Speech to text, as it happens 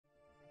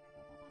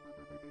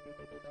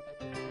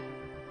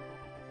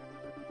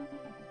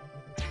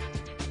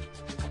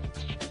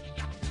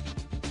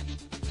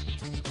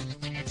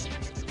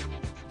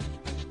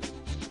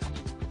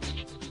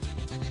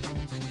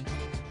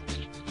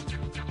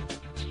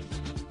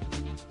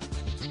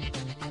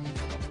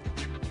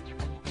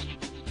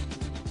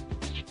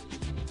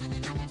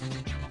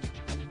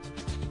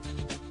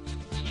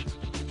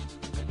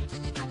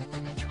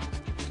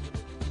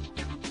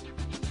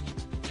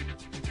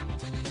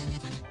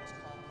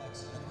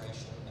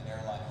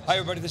Hi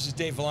everybody, this is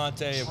Dave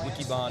Vellante of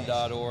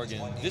wikibon.org,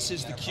 and this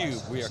is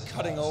theCUBE. We are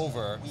cutting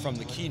over from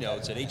the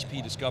keynotes at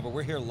HP Discover.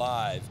 We're here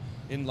live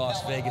in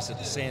Las Vegas at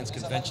the Sands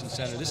Convention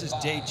Center. This is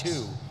day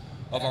 2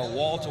 of our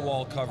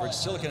wall-to-wall coverage,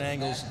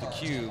 SiliconANGLE's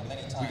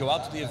theCUBE. We go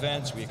out to the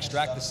events, we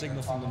extract the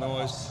signal from the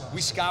noise,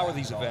 we scour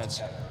these events,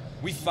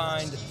 we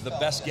find the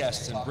best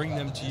guests and bring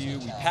them to you,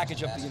 we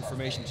package up the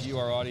information to you,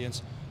 our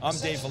audience. I'm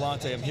Dave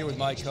Vellante, I'm here with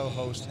my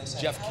co-host,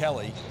 Jeff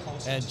Kelly,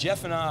 and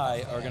Jeff and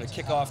I are going to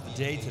kick off the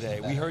day today.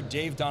 We heard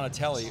Dave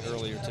Donatelli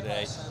earlier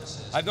today.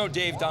 I've known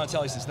Dave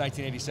Donatelli since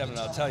 1987, and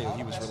I'll tell you,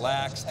 he was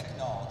relaxed,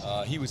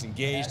 he was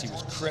engaged, he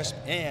was crisp,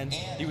 and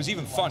he was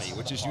even funny,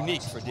 which is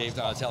unique for Dave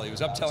Donatelli. He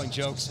was up telling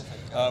jokes,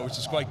 which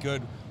is quite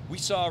good. We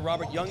saw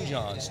Robert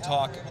Youngjohns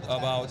talk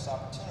about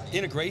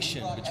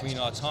integration between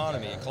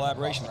autonomy and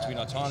collaboration between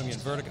autonomy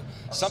and Vertica,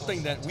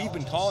 something that we've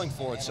been calling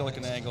for at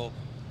SiliconANGLE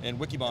and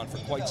Wikibon for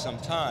quite some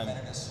time.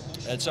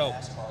 And so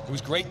it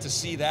was great to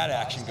see that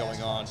action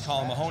going on.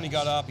 Colin Mahoney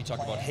got up, he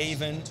talked about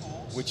HAVEn,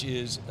 which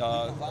is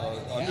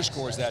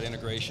underscores that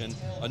integration,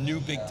 a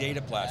new big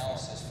data platform.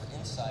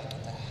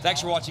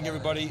 Thanks for watching,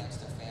 everybody.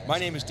 My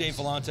name is Dave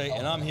Vellante,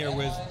 and I'm here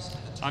with...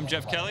 I'm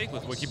Jeff Kelly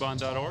with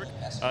wikibon.org.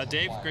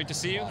 Dave, great to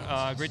see you.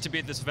 Great to be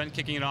at this event,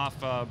 kicking it off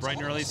bright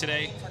and early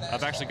today.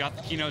 I've actually got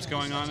the keynotes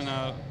going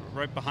on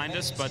right behind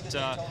us, but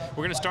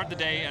we're going to start the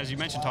day, as you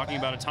mentioned, talking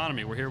about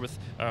autonomy. We're here with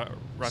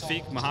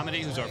Rafiq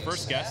Mohammadi, who's our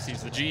first guest.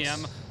 He's the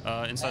GM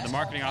inside the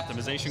Marketing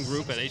Optimization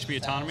Group at HP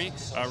Autonomy.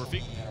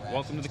 Rafiq,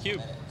 welcome to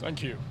theCUBE.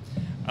 Thank you.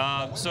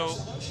 So,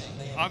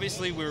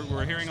 obviously,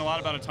 we're hearing a lot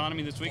about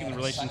autonomy this week in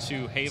relation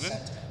to HAVEn.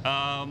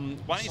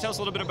 Why don't you tell us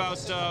a little bit about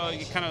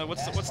kind of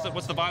what's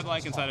the vibe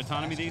like inside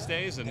autonomy these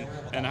days, and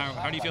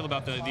how do you feel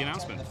about the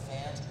announcement?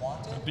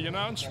 The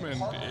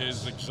announcement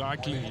is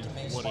exactly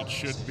what it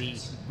should be,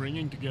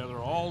 bringing together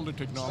all the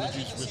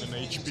technologies within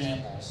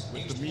HP,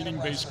 with the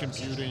meaning-based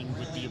computing,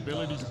 with the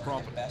ability to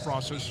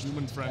process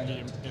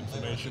human-friendly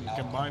information,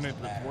 combine it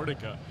with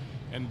Vertica,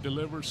 and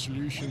deliver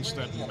solutions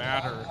that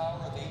matter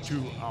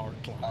to our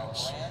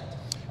clients.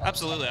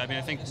 Absolutely. I mean,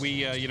 I think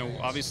we,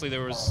 obviously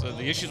there was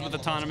the issues with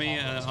autonomy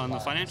on the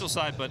financial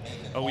side, but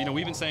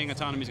we've been saying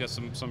autonomy's got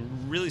some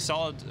really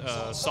solid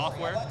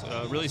software,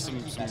 really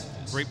some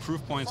great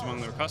proof points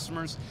among their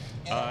customers,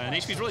 and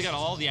HP's really got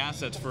all the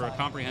assets for a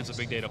comprehensive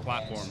big data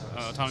platform.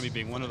 Autonomy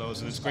being one of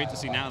those, and it's great to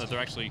see now that they're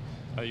actually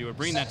you are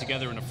bringing that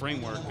together in a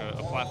framework,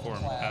 a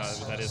platform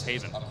that is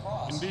HAVEn.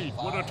 Indeed.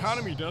 What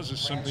autonomy does is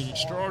something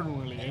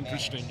extraordinarily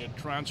interesting. It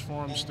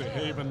transforms the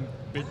HAVEn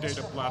big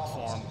data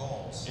platform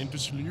into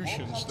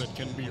solutions that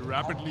can be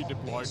rapidly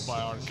deployed by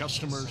our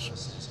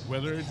customers,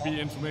 whether it be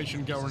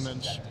information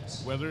governance,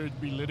 whether it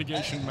be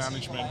litigation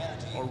management,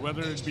 or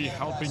whether it be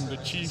helping the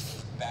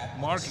chief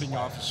marketing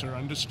officer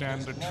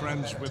understand the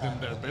trends within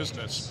their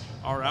business.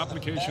 Our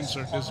applications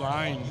are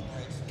designed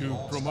to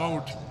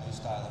promote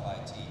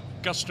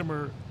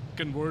customer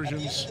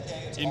conversions,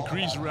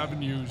 increase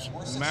revenues,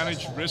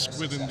 manage risk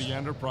within the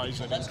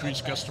enterprise, and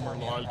increase customer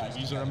loyalty.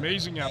 These are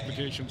amazing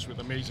applications with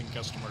amazing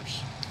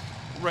customers.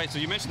 Right, so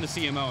you mentioned the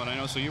CMO, and I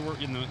know, so you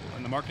work in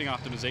the marketing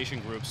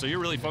optimization group, so you're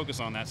really focused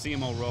on that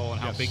CMO role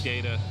and how big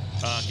data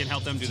can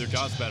help them do their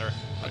jobs better.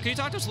 Can you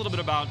talk to us a little bit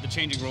about the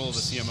changing role of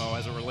the CMO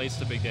as it relates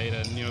to big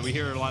data? And we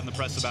hear a lot in the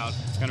press about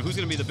kind of who's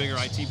going to be the bigger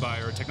IT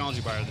buyer or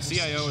technology buyer, the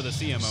CIO or the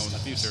CMO in the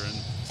future, and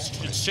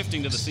it's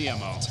shifting to the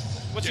CMO.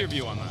 What's your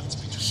view on that?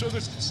 So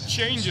the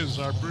changes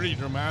are pretty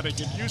dramatic.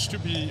 It used to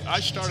be, I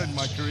started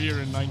my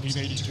career in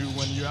 1982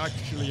 when you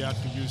actually had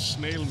to use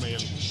snail mail,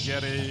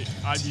 get a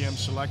IBM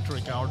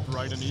Selectric out,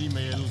 write an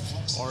email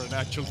or an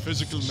actual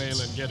physical mail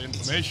and get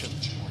information.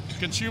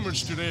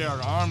 Consumers today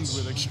are armed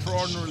with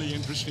extraordinarily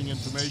interesting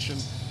information.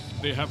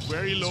 They have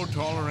very low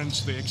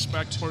tolerance, they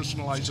expect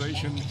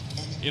personalization.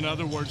 In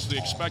other words, they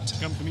expect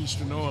companies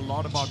to know a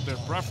lot about their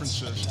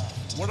preferences.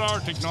 What our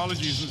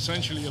technologies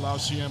essentially allow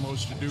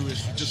CMOs to do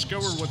is to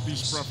discover what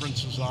these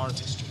preferences are,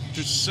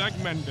 to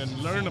segment and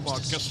learn about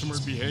customer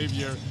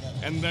behavior,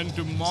 and then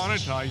to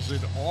monetize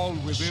it all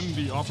within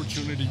the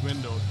opportunity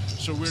window.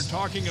 So we're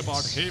talking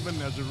about HAVEn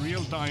as a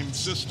real-time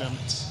system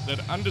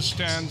that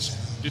understands,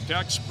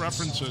 detects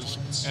preferences,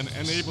 and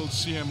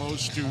enables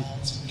CMOs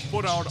to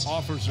put out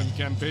offers and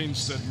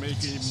campaigns that make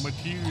a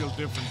material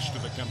difference to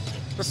the company.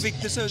 Rafiq,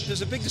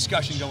 there's a big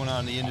discussion going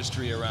on in the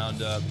industry around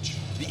the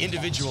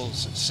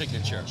individual's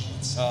signature,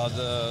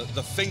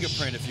 the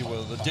fingerprint, if you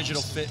will, the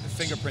digital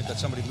fingerprint that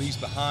somebody leaves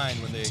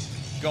behind when they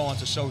go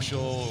onto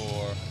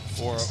social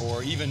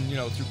or even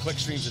through click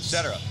streams,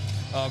 etc.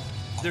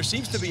 there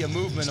seems to be a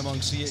movement among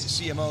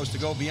CMOs to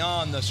go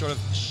beyond the sort of,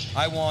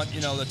 I want, the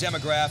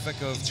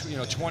demographic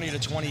of 20 to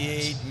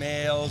 28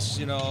 males,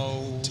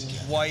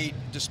 white,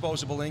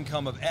 disposable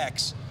income of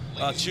X,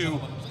 to,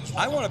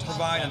 I want to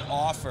provide an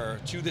offer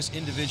to this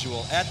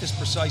individual at this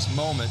precise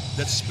moment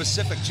that's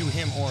specific to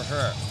him or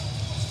her.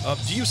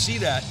 Do you see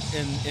that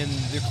in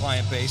your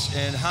client base,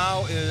 and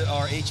how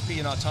are HP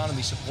and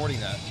Autonomy supporting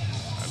that?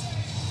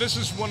 This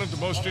is one of the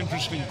most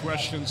interesting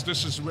questions.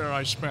 This is where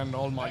I spend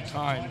all my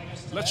time.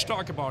 Let's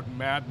talk about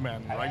Mad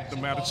Men, right? The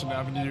Madison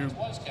Avenue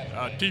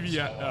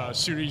TV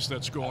series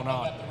that's going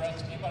on.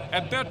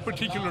 At that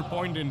particular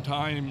point in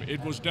time,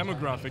 it was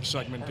demographic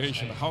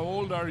segmentation. How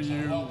old are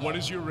you? What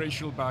is your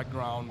racial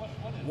background?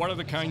 What are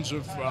the kinds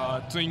of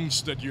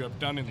things that you have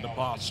done in the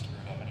past?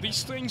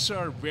 These things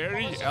are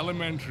very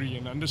elementary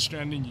in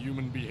understanding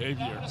human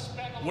behavior.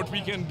 What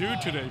we can do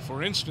today,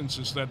 for instance,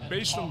 is that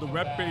based on the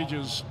web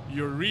pages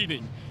you're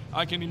reading,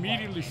 I can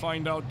immediately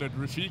find out that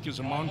Rafiq is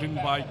a mountain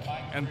bike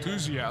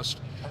enthusiast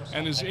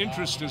and his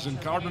interest is in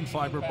carbon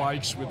fiber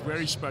bikes with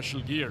very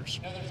special gears.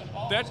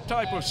 That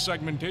type of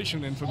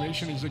segmentation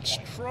information is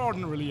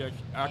extraordinarily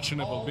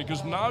actionable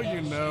because now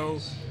you know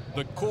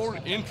the core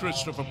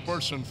interest of a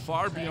person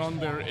far beyond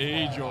their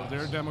age or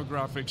their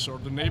demographics or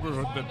the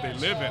neighborhood that they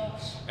live in.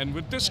 And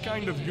with this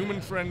kind of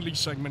human-friendly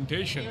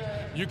segmentation,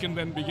 you can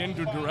then begin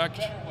to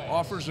direct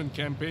offers and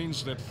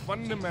campaigns that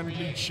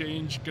fundamentally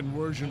change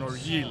conversion or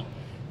yield.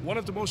 One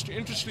of the most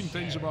interesting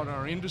things about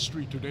our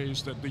industry today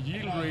is that the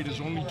yield rate is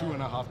only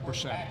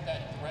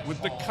 2.5%.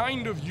 With the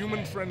kind of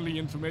human-friendly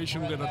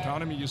information that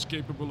Autonomy is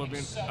capable of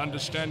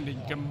understanding,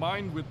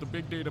 combined with the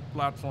big data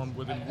platform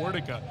within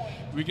Vertica,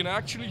 we can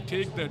actually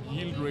take that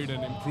yield rate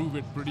and improve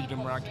it pretty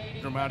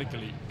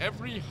dramatically.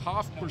 Every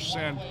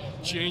 0.5%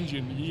 change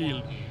in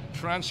yield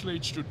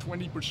translates to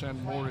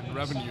 20% more in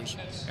revenues,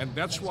 and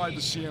that's why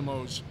the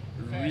CMOs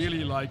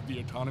really like the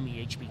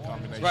Autonomy HP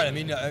combination. Right, I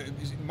mean,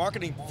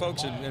 marketing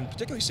folks and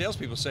particularly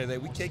salespeople say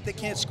they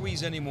can't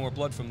squeeze any more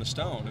blood from the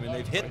stone. I mean,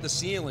 they've hit the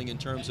ceiling in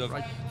terms of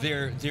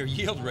their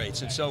yield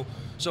rates, and so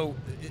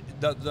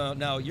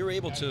now you're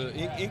able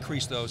to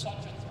increase those.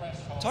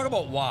 Talk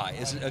about why.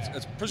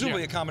 It's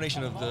presumably a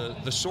combination of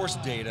the source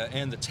data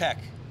and the tech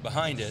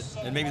behind it,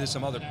 and maybe there's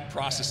some other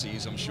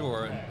processes, I'm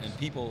sure, and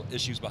people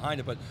issues behind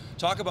it, but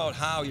talk about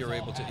how you're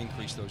able to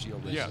increase those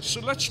yield rates. Yeah, so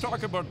let's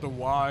talk about the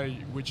why,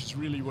 which is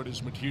really what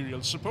is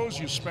material. Suppose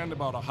you spend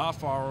about a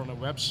half hour on a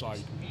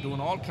website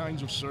doing all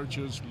kinds of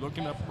searches,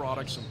 looking up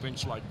products and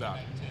things like that.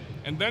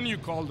 And then you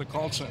call the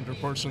call center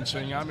person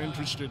saying, I'm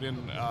interested in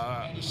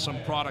some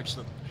products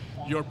that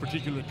your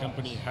particular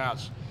company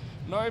has.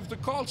 Now, if the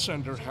call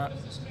center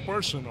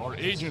person or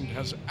agent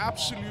has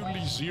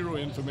absolutely zero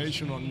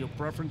information on your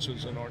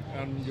preferences and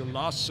on your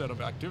last set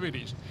of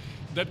activities,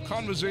 that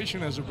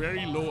conversation has a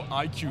very low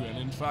IQ and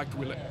in fact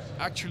will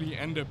actually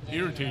end up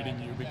irritating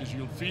you because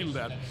you'll feel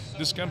that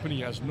this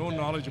company has no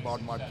knowledge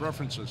about my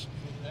preferences.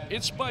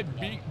 It's by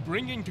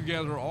bringing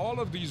together all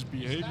of these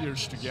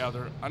behaviors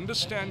together,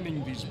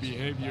 understanding these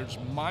behaviors,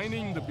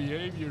 mining the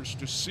behaviors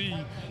to see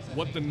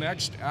what the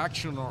next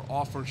action or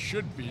offer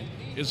should be,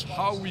 is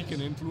how we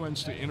can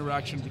influence the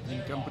interaction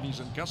between companies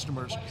and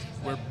customers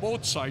where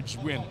both sides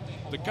win.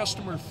 The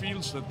customer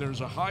feels that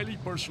there's a highly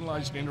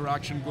personalized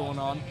interaction going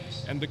on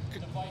and the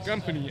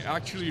company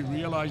actually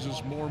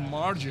realizes more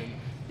margin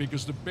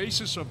because the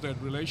basis of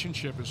that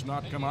relationship is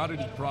not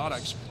commodity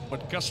products,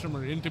 but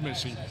customer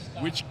intimacy,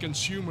 which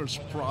consumers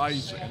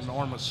prize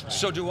enormously.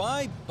 So do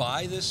I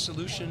buy this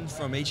solution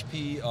from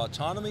HP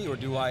Autonomy, or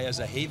do I, as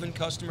a HAVEn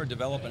customer,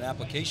 develop an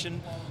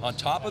application on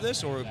top of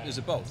this, or is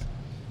it both?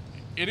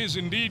 It is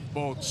indeed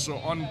both. So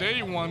on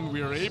day one,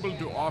 we are able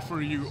to offer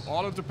you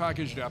all of the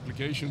packaged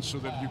applications so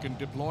that you can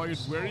deploy it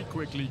very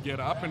quickly, get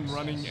up and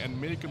running,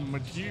 and make a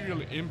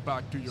material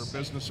impact to your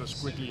business as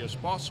quickly as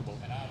possible.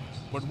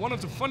 But one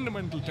of the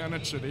fundamental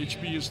tenets at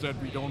HP is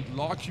that we don't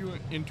lock you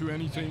into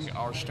anything.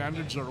 Our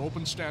standards are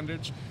open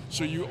standards.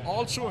 So you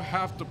also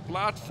have the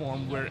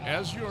platform where,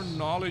 as your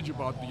knowledge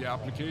about the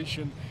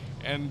application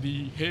and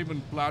the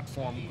HAVEn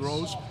platform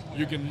grows,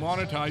 you can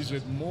monetize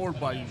it more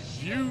by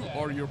you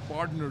or your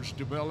partners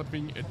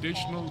developing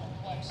additional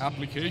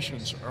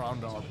applications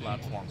around our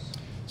platform.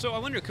 So I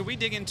wonder, could we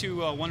dig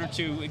into one or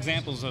two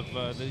examples of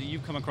that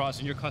you've come across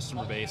in your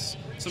customer base,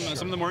 some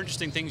of the more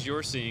interesting things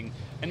you're seeing,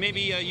 and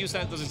maybe use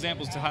those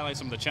examples to highlight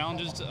some of the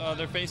challenges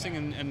they're facing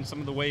and some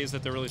of the ways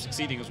that they're really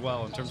succeeding as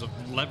well in terms of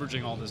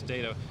leveraging all this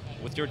data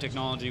with your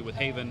technology, with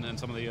HAVEn, and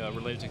some of the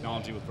related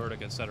technology with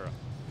Vertica, et cetera.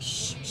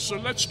 So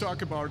let's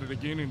talk about it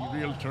again in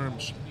real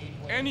terms.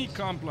 Any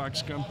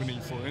complex company,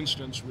 for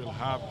instance, will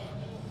have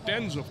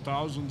tens of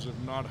thousands, if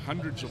not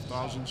hundreds of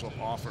thousands of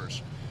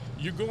offers.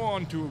 You go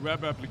on to a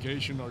web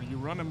application, or you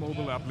run a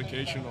mobile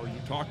application, or you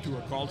talk to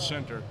a call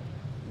center,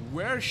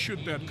 where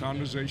should that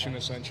conversation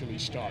essentially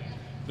start?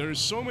 There is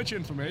so much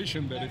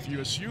information that if you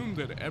assume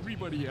that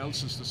everybody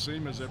else is the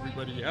same as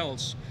everybody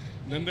else,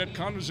 then that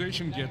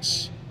conversation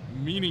gets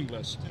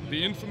meaningless.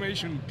 The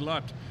information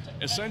glut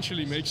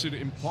essentially makes it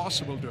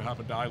impossible to have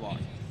a dialogue.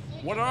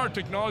 What our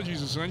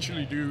technologies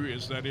essentially do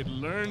is that it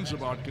learns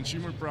about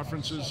consumer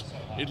preferences,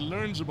 it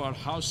learns about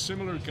how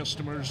similar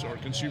customers or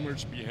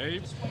consumers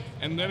behave,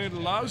 and then it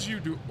allows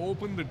you to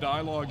open the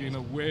dialogue in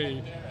a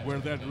way where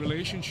that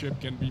relationship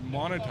can be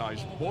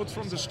monetized, both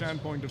from the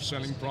standpoint of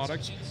selling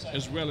products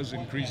as well as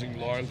increasing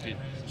loyalty.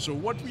 So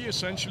what we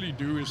essentially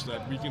do is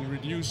that we can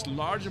reduce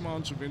large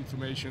amounts of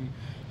information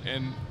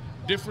and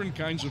different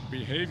kinds of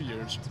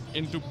behaviors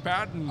into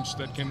patterns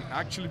that can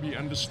actually be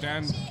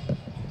understood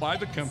by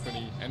the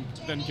company and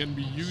then can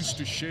be used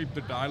to shape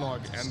the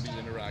dialogue and the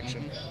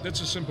interaction.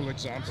 That's a simple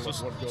example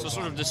of what goes on. So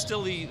sort of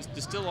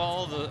distill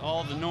all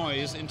the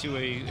noise into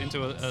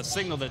a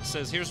signal that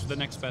says here's the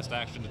next best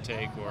action to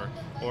take, or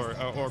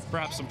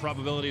perhaps some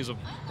probabilities of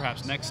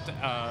perhaps next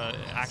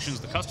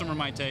actions the customer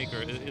might take,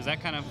 or is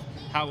that kind of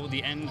how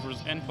the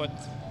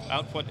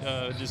output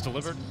is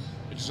delivered?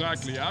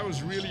 Exactly. I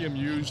was really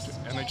amused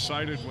and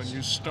excited when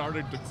you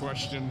started the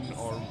question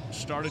or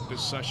started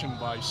this session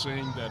by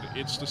saying that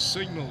it's the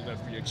signal that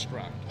we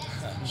extract.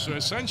 So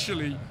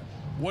essentially,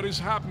 what is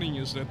happening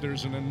is that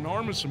there's an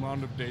enormous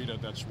amount of data.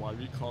 That's why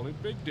we call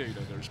it big data.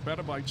 There's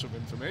petabytes of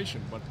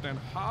information. But then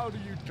how do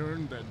you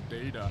turn that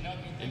data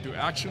into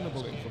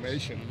actionable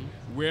information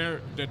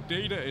where that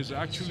data is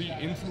actually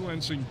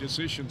influencing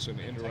decisions and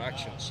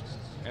interactions?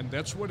 And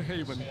that's what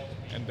HAVEn,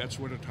 and that's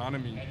what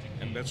autonomy,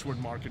 and that's what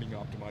marketing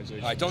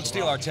optimization. All right, don't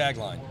steal our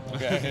tagline.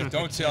 Okay,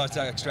 don't steal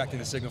our extracting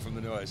the signal from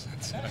the noise.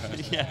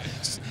 Yeah.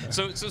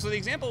 So the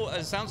example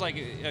sounds like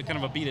kind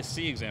of a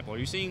B2C example. Are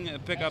you seeing a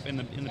pickup in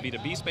the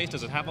B2B space?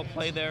 Does it have a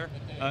play there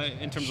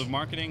in terms of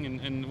marketing?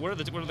 And what are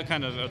the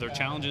kind of, are there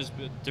challenges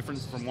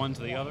different from one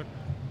to the other?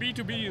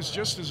 B2B is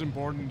just as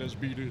important as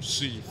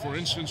B2C. For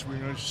instance, we're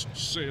going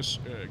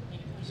to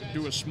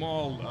do a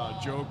small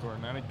joke or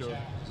an anecdote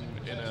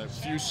in a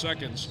few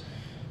seconds.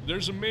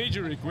 There's a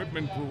major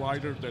equipment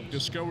provider that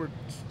discovered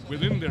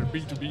within their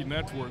B2B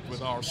network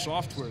with our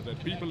software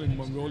that people in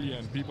Mongolia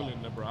and people in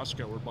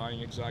Nebraska were buying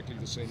exactly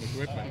the same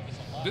equipment.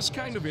 This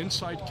kind of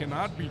insight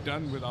cannot be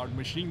done without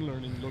machine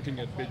learning looking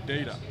at big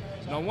data.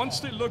 Now, once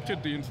they looked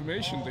at the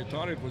information, they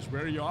thought it was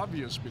very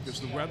obvious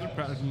because the weather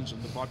patterns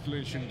and the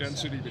population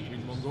density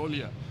between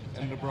Mongolia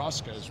and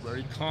Nebraska is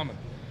very common.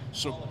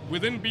 So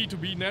within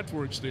B2B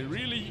networks, they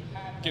really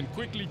can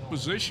quickly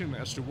position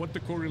as to what the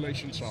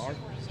correlations are,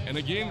 and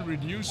again,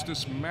 reduce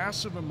this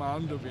massive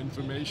amount of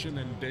information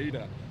and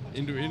data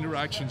into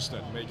interactions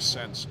that make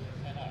sense.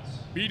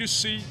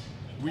 B2C,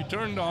 we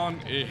turned on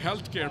a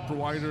healthcare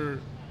provider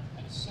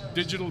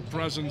digital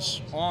presence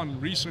on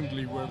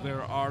recently where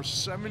there are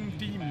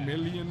 70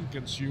 million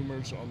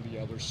consumers on the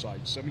other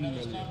side, 70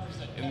 million,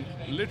 in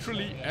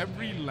literally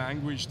every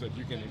language that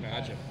you can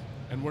imagine.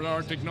 And what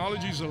our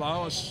technologies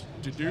allow us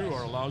to do,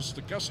 or allows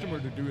the customer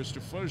to do, is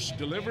to first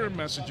deliver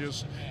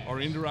messages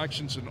or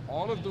interactions in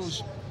all of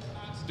those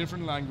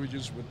different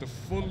languages with the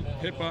full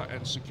HIPAA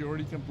and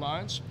security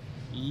compliance,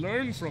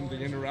 learn from the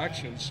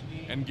interactions,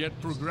 and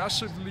get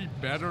progressively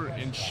better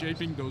in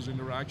shaping those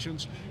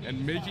interactions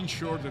and making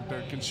sure that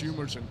their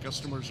consumers and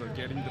customers are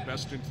getting the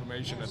best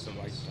information at the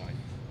right time.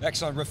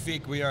 Excellent,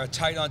 Rafiq. We are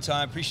tight on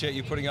time. Appreciate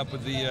you putting up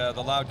with the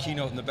loud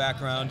keynote in the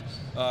background.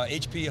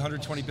 HP,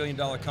 $120 billion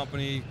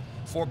company.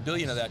 $4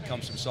 billion of that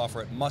comes from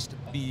software. It must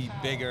be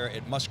bigger,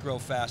 it must grow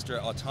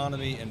faster.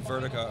 Autonomy and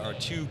Vertica are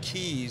two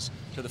keys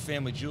to the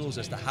family jewels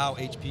as to how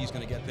HP is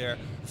going to get there.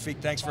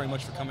 Rafiq, thanks very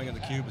much for coming on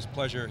theCUBE. It's a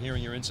pleasure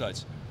hearing your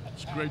insights.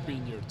 It's great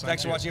being here.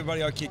 Thanks for watching,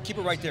 everybody. Keep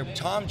it right there.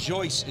 Tom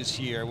Joyce is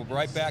here. We'll be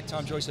right back.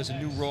 Tom Joyce has a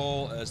new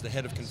role as the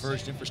head of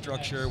converged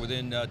infrastructure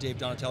within Dave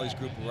Donatelli's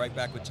group. We'll be right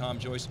back with Tom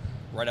Joyce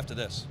right after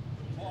this.